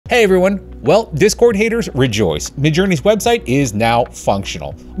Hey everyone! Well, Discord haters rejoice. Midjourney's website is now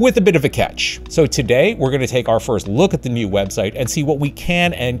functional, with a bit of a catch. So today, we're gonna take our first look at the new website and see what we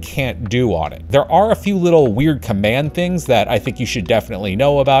can and can't do on it. There are a few little weird command things that I think you should definitely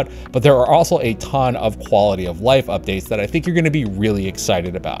know about, but there are also a ton of quality of life updates that I think you're gonna be really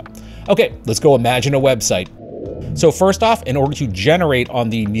excited about. Okay, let's go imagine a website. So first off, in order to generate on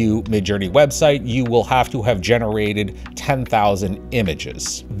the new Midjourney website, you will have to have generated 10,000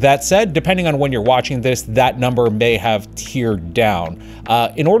 images. That said, depending on when you're watching this, that number may have tiered down.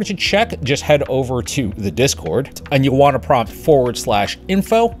 In order to check, just head over to the Discord and you'll want to prompt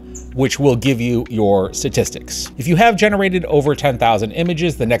 /info, which will give you your statistics. If you have generated over 10,000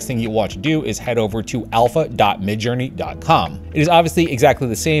 images, the next thing you want to do is head over to alpha.midjourney.com. It is obviously exactly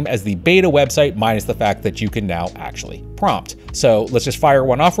the same as the beta website, minus the fact that you can now actually prompt. So let's just fire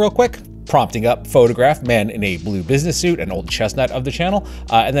one off real quick. Prompting up photograph man in a blue business suit, an old chestnut of the channel,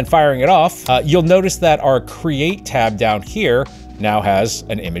 and then firing it off. You'll notice that our create tab down here now has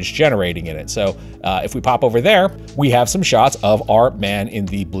an image generating in it. So if we pop over there, we have some shots of our man in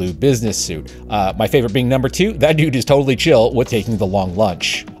the blue business suit. My favorite being number 2, that dude is totally chill with taking the long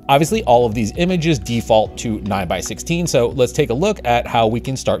lunch. Obviously, all of these images default to 9:16, so let's take a look at how we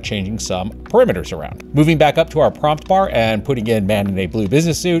can start changing some parameters around. Moving back up to our prompt bar and putting in man in a blue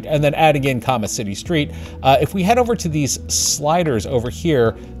business suit, and then adding in comma city street. If we head over to these sliders over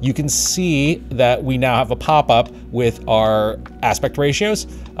here, you can see that we now have a pop-up with our aspect ratios,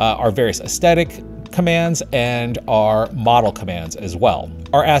 our various aesthetic commands, and our model commands as well.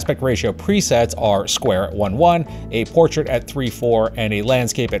 Our aspect ratio presets are square at 1:1, a portrait at 3:4, and a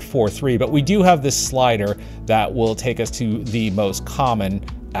landscape at 4:3, but we do have this slider that will take us to the most common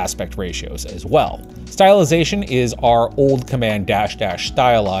aspect ratios as well. Stylization is our old command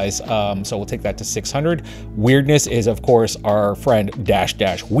 --stylize, so we'll take that to 600. Weirdness is, of course, our friend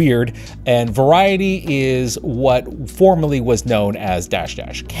 --weird, and variety is what formerly was known as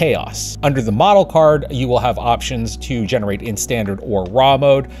 --chaos. Under the model card, you will have options to generate in standard or raw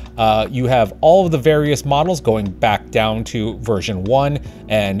mode. You have all of the various models going back down to version 1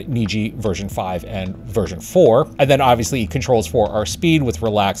 and Niji version 5 and version 4. And then obviously controls for our speed with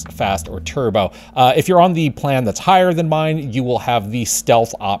relaxed, fast, or turbo. If you're on the plan that's higher than mine, you will have the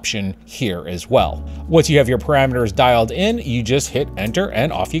stealth option here as well. Once you have your parameters dialed in, you just hit enter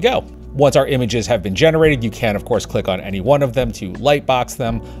and off you go. Once our images have been generated, you can of course click on any one of them to lightbox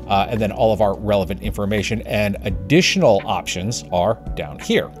them, and then all of our relevant information and additional options are down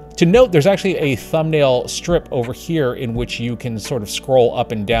here. To note, there's actually a thumbnail strip over here in which you can sort of scroll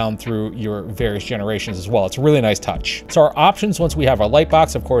up and down through your various generations as well. It's a really nice touch. So our options, once we have our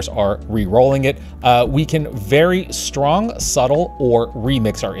lightbox, of course, are re-rolling it. We can vary strong, subtle, or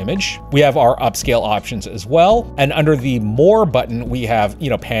remix our image. We have our upscale options as well. And under the more button, we have,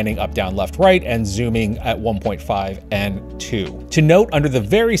 panning up, down, left, right, and zooming at 1.5 and 2. To note, under the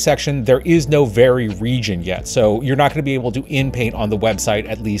vary section, there is no vary region yet. So you're not gonna be able to in-paint on the website,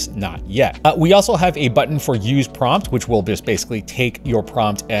 at least not yet. We also have a button for use prompt, which will just basically take your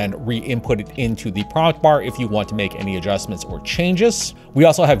prompt and re-input it into the prompt bar if you want to make any adjustments or changes. We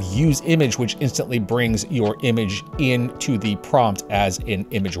also have use image, which instantly brings your image into the prompt as an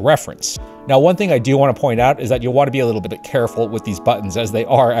image reference. Now, one thing I do want to point out is that you'll want to be a little bit careful with these buttons as they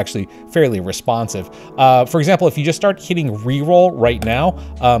are actually fairly responsive. For example, if you just start hitting reroll right now,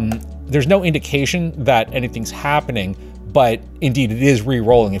 there's no indication that anything's happening, but indeed it is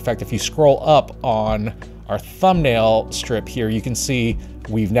re-rolling. In fact, if you scroll up on our thumbnail strip here, you can see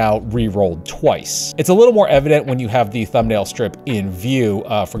we've now re-rolled twice. It's a little more evident when you have the thumbnail strip in view.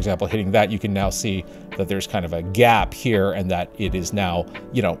 For example, hitting that, you can now see that there's kind of a gap here and that it is now,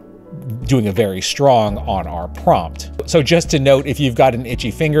 doing a very strong on our prompt. So just to note, if you've got an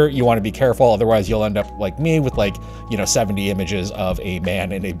itchy finger, you want to be careful. Otherwise you'll end up like me with 70 images of a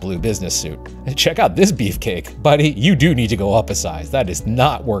man in a blue business suit. Check out this beefcake. Buddy, you do need to go up a size. That is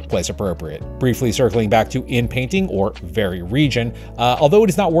not workplace appropriate. Briefly circling back to in painting or vary region. Although it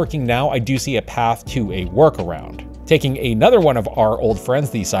is not working now, I do see a path to a workaround. Taking another one of our old friends,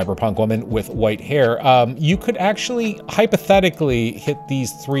 the cyberpunk woman with white hair, you could actually hypothetically hit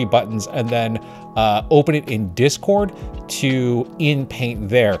these 3 buttons and then open it in Discord to in-paint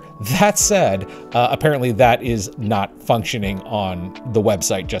there. That said, apparently that is not functioning on the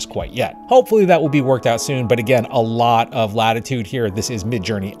website just quite yet. Hopefully that will be worked out soon, but again, a lot of latitude here. This is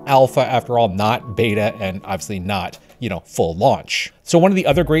Midjourney Alpha after all, not beta, and obviously not, full launch. So one of the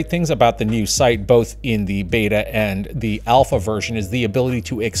other great things about the new site, both in the beta and the alpha version, is the ability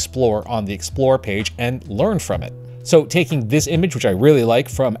to explore on the explore page and learn from it. So taking this image, which I really like,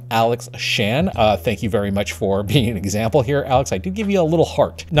 from Alex Shan, thank you very much for being an example here, Alex. I did give you a little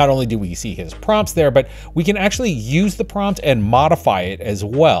heart. Not only do we see his prompts there, but we can actually use the prompt and modify it as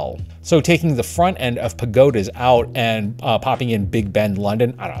well. So taking the front end of pagodas out and popping in Big Ben,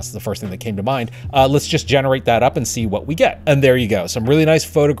 London, I don't know, it's the first thing that came to mind. Let's just generate that up and see what we get. And there you go, some really nice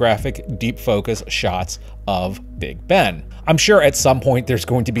photographic deep focus shots of Big Ben. I'm sure at some point there's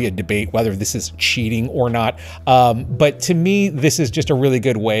going to be a debate whether this is cheating or not, but to me, this is just a really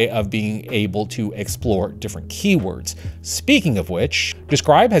good way of being able to explore different keywords. Speaking of which,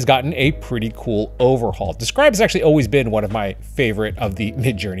 Describe has gotten a pretty cool overhaul. Describe has actually always been one of my favorite of the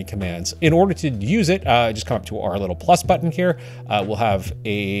Midjourney commands. In order to use it, just come up to our little plus button here. We'll have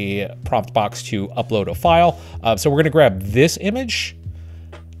a prompt box to upload a file. So we're gonna grab this image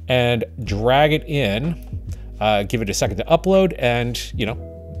and drag it in. Give it a second to upload, and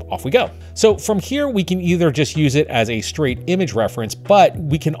off we go. So from here, we can either just use it as a straight image reference, but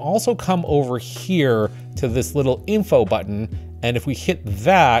we can also come over here to this little info button, and if we hit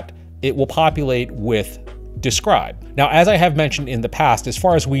that, it will populate with Describe. Now, as I have mentioned in the past, as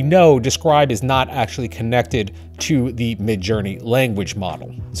far as we know, Describe is not actually connected to the Midjourney language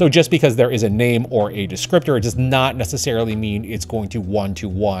model. So just because there is a name or a descriptor, it does not necessarily mean it's going to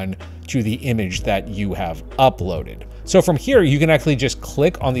one-to-one to the image that you have uploaded. So from here, you can actually just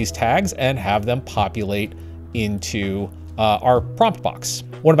click on these tags and have them populate into our prompt box.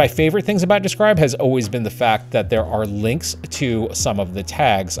 One of my favorite things about Describe has always been the fact that there are links to some of the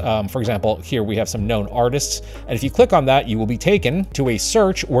tags. For example, here we have some known artists, and if you click on that, you will be taken to a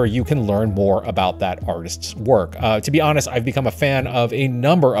search where you can learn more about that artist's work. To be honest, I've become a fan of a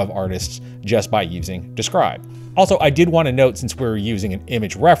number of artists just by using Describe. Also, I did want to note, since we're using an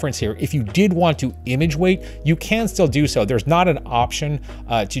image reference here, if you did want to image weight, you can still do so. There's not an option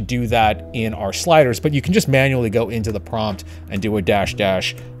to do that in our sliders, but you can just manually go into the prompt and do a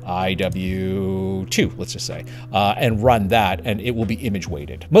 -IW2, let's just say, and run that, and it will be image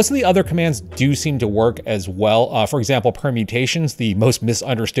weighted. Most of the other commands do seem to work as well. For example, permutations, the most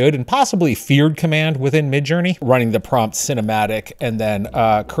misunderstood and possibly feared command within Midjourney, running the prompt cinematic and then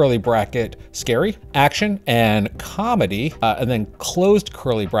curly bracket scary, action, and comedy, and then closed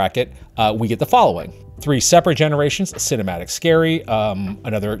curly bracket, we get the following. 3 separate generations: cinematic scary,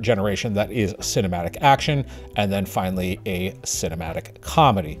 another generation that is cinematic action, and then finally a cinematic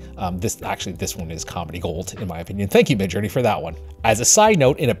comedy. This one is comedy gold, in my opinion. Thank you, Midjourney, for that one. As a side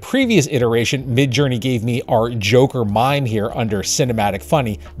note, in a previous iteration, Midjourney gave me our Joker mime here under cinematic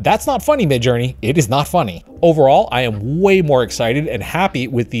funny. That's not funny, Midjourney. It is not funny. Overall, I am way more excited and happy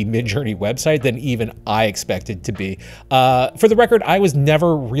with the Midjourney website than even I expected to be. For the record, I was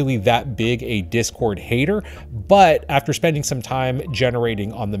never really that big a Discord hater, but after spending some time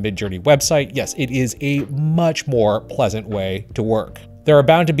generating on the Midjourney website, yes, it is a much more pleasant way to work. There are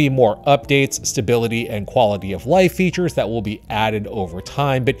bound to be more updates, stability, and quality of life features that will be added over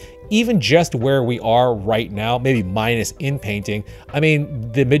time, but even just where we are right now, maybe minus in painting, I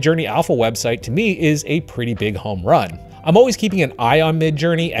mean, the Midjourney Alpha website to me is a pretty big home run. I'm always keeping an eye on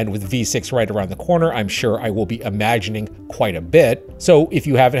Midjourney, and with V6 right around the corner, I'm sure I will be imagining quite a bit. So if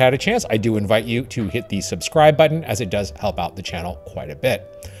you haven't had a chance, I do invite you to hit the subscribe button, as it does help out the channel quite a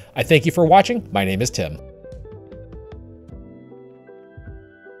bit. I thank you for watching. My name is Tim.